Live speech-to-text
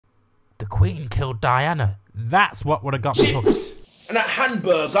the Queen killed Diana. That's what would have got me hooked. Chips and that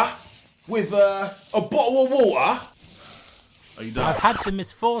hamburger with a bottle of water. I've had the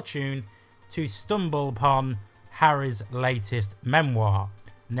misfortune to stumble upon Harry's latest memoir.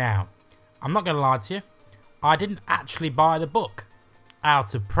 Now, I'm not going to lie to you, I didn't actually buy the book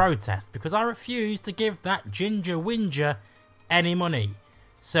out of protest because I refused to give that ginger whinger any money.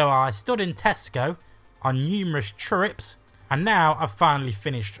 So I stood in Tesco on numerous trips, and now I've finally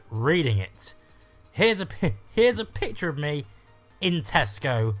finished reading it. Here's a picture of me in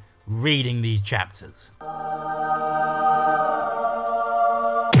Tesco reading these chapters. I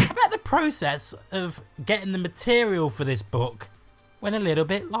bet the process of getting the material for this book went a little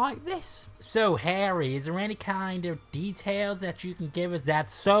bit like this. So Harry, is there any kind of details that you can give us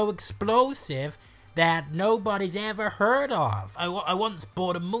that's so explosive that nobody's ever heard of? I once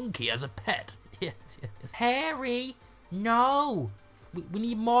bought a monkey as a pet. Yes. Harry, no. We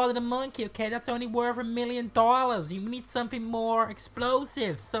need more than a monkey, okay? That's only worth $1 million. You need something more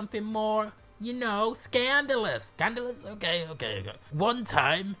explosive, something more, you know, scandalous. Scandalous? Okay. One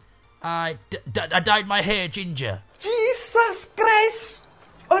time, I dyed my hair ginger. Jesus Christ!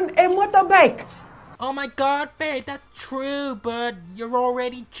 On a motorbike! Oh my god, babe, that's true, but you're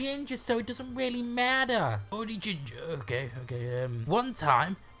already ginger, so it doesn't really matter. Already ginger, okay. One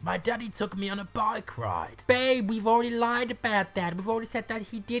time, my daddy took me on a bike ride. Babe, we've already lied about that. We've already said that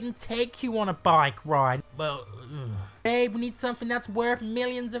he didn't take you on a bike ride. Well, babe, we need something that's worth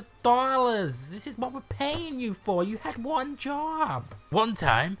millions of dollars. This is what we're paying you for. You had one job. One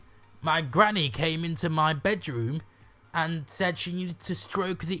time, my granny came into my bedroom and said she needed to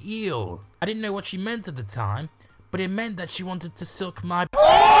stroke the eel. I didn't know what she meant at the time, but it meant that she wanted to suck my...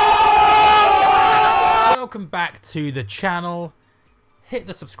 Welcome back to the channel. Hit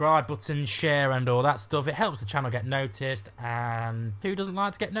the subscribe button, share and all that stuff. It helps the channel get noticed, and who doesn't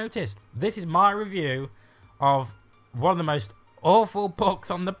like to get noticed? This is my review of one of the most awful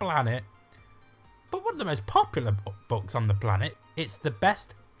books on the planet, but one of the most popular books on the planet. It's the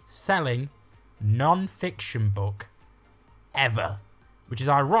best-selling non-fiction book ever, which is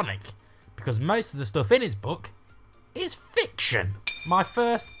ironic because most of the stuff in his book is fiction. My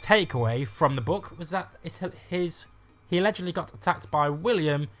first takeaway from the book was that he allegedly got attacked by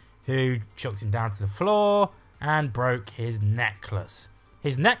William, who chucked him down to the floor and broke his necklace.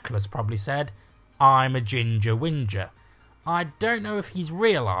 His necklace probably said, "I'm a ginger whinger." I don't know if he's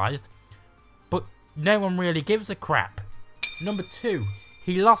realised, but no one really gives a crap. Number 2,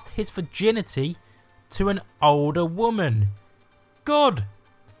 he lost his virginity to an older woman. Good.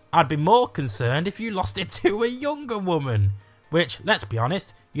 I'd be more concerned if you lost it to a younger woman. Which, let's be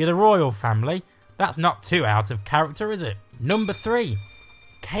honest, you're the royal family. That's not too out of character, is it? Number 3.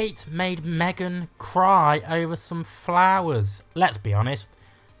 Kate made Meghan cry over some flowers. Let's be honest.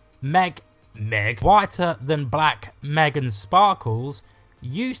 Meg, whiter than black Meghan Sparkles,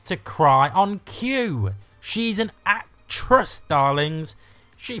 used to cry on cue. She's an actress, darlings.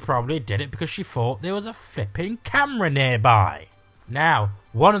 She probably did it because she thought there was a flipping camera nearby. Now,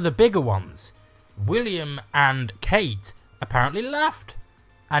 one of the bigger ones. William and Kate apparently laughed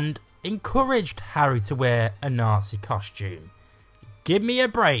and encouraged Harry to wear a Nazi costume. Give me a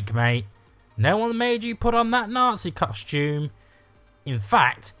break, mate. No one made you put on that Nazi costume. In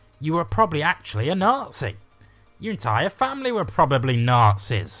fact, you were probably actually a Nazi. Your entire family were probably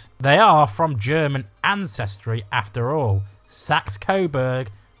Nazis. They are from German ancestry after all.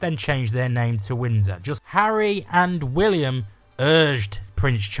 Saxe-Coburg then changed their name to Windsor. Just Harry and William urged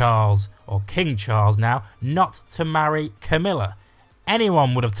Prince Charles, or King Charles now, not to marry Camilla.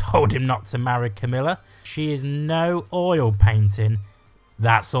 Anyone would have told him not to marry Camilla. She is no oil painting.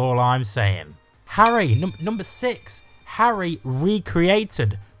 That's all I'm saying. Harry, number 6. Harry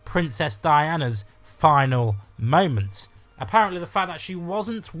recreated Princess Diana's final moments. Apparently the fact that she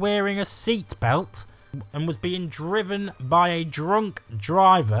wasn't wearing a seatbelt and was being driven by a drunk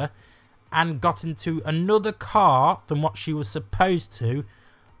driver and got into another car than what she was supposed to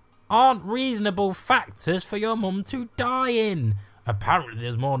aren't reasonable factors for your mum to die in. Apparently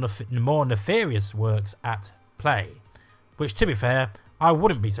there's more nefarious works at play, which, to be fair, I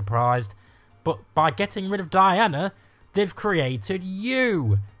wouldn't be surprised. But by getting rid of Diana, they've created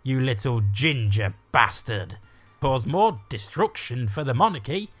you little ginger bastard. Caused more destruction for the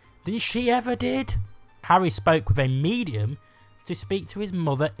monarchy than she ever did. Harry spoke with a medium to speak to his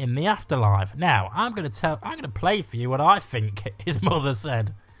mother in the afterlife. Now, I'm going to play for you what I think his mother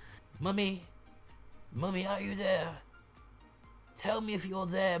said. Mummy, are you there? Tell me if you're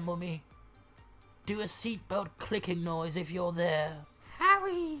there, Mummy. Do a seatbelt clicking noise if you're there.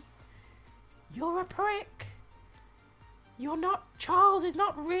 Harry, you're a prick. Charles is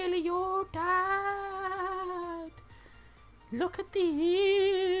not really your dad. Look at the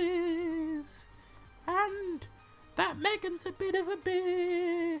ears. And that Meghan's a bit of a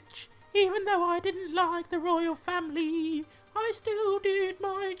bitch. Even though I didn't like the royal family, I still did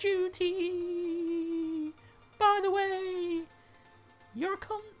my duty. By the way, you're a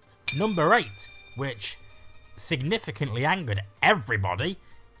cunt. Number 8, which significantly angered everybody.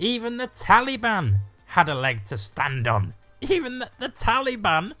 Even the Taliban had a leg to stand on. Even the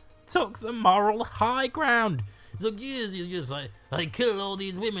Taliban took the moral high ground. It's like, yes, I kill all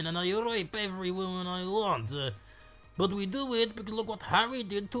these women and I rape every woman I want. But we do it because look what Harry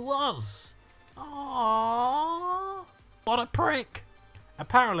did to us. Aww. What a prick.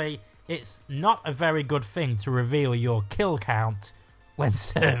 Apparently, it's not a very good thing to reveal your kill count when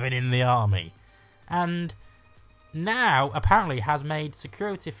serving in the army. And now, apparently, has made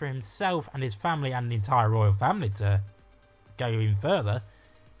security for himself and his family and the entire royal family to go even further.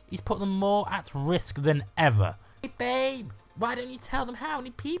 He's put them more at risk than ever. Hey, babe, why don't you tell them how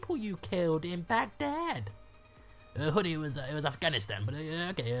many people you killed in Baghdad? Honey, it was Afghanistan, but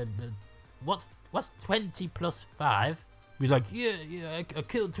okay. What's 20 plus 5? He's like, yeah, I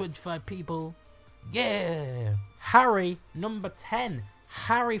killed 25 people. Yeah. Harry, number 10.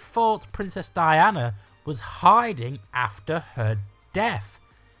 Harry thought Princess Diana was hiding after her death.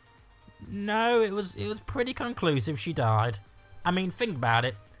 No, it was pretty conclusive. She died. I mean, think about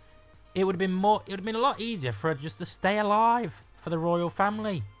it. It would have been a lot easier for her just to stay alive for the royal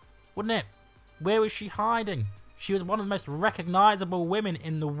family, wouldn't it? Where was she hiding? She was one of the most recognisable women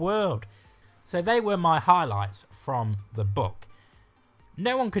in the world. So they were my highlights from the book.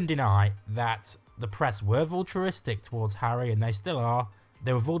 No one can deny that the press were vulturistic towards Harry, and they still are.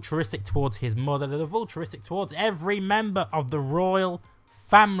 They were vulturistic towards his mother. They were vulturistic towards every member of the royal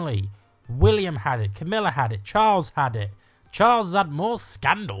family. William had it. Camilla had it. Charles had it. Charles has had more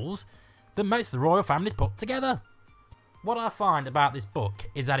scandals than most of the royal families put together. What I find about this book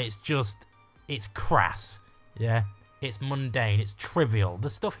is that it's crass. Yeah, it's mundane. It's trivial. The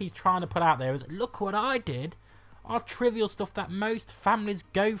stuff he's trying to put out there is, look what I did, are trivial stuff that most families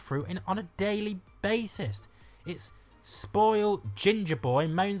go through on a daily basis. It's spoiled ginger boy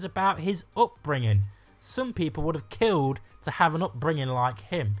moans about his upbringing. Some people would have killed to have an upbringing like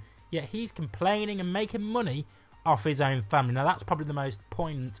him, yet he's complaining and making money off his own family. Now that's probably the most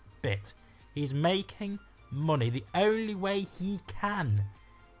poignant bit. He's making money the only way he can,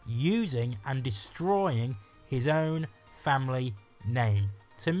 using and destroying his own family name.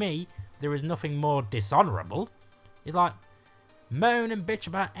 To me, there is nothing more dishonourable. It's like, moan and bitch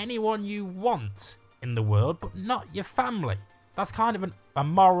about anyone you want in the world, but not your family. That's kind of a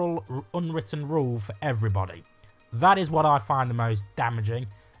moral unwritten rule for everybody. That is what I find the most damaging,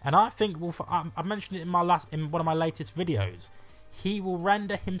 and I think I mentioned it in one of my latest videos. He will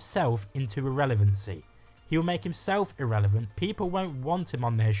render himself into irrelevancy. He will make himself irrelevant. People won't want him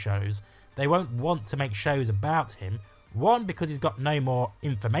on their shows. They won't want to make shows about him. One, because he's got no more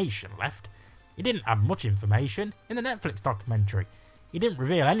information left. He didn't have much information in the Netflix documentary. He didn't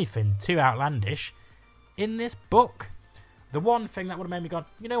reveal anything too outlandish in this book. The one thing that would have made me go,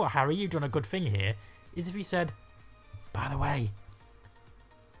 you know what, Harry, you've done a good thing here, is if he said, by the way,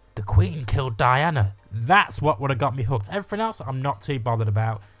 the Queen killed Diana. That's what would have got me hooked. Everything else I'm not too bothered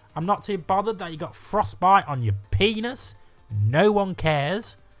about. I'm not too bothered that you got frostbite on your penis. No one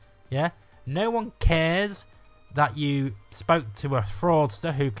cares. Yeah? No one cares that you spoke to a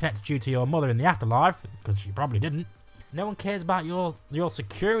fraudster who connected you to your mother in the afterlife, because you probably didn't. No one cares about your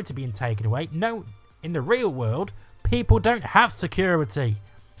security being taken away. No, in the real world, people don't have security.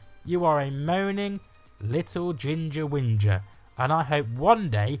 You are a moaning little ginger whinger, and I hope one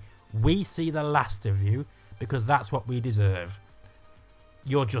day we see the last of you, because that's what we deserve.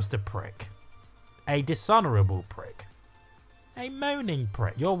 You're just a prick. A dishonourable prick. A moaning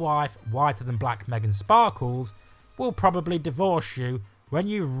prick. Your wife, whiter than black Meghan Sparkles, will probably divorce you when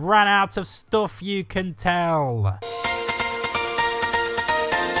you run out of stuff you can tell.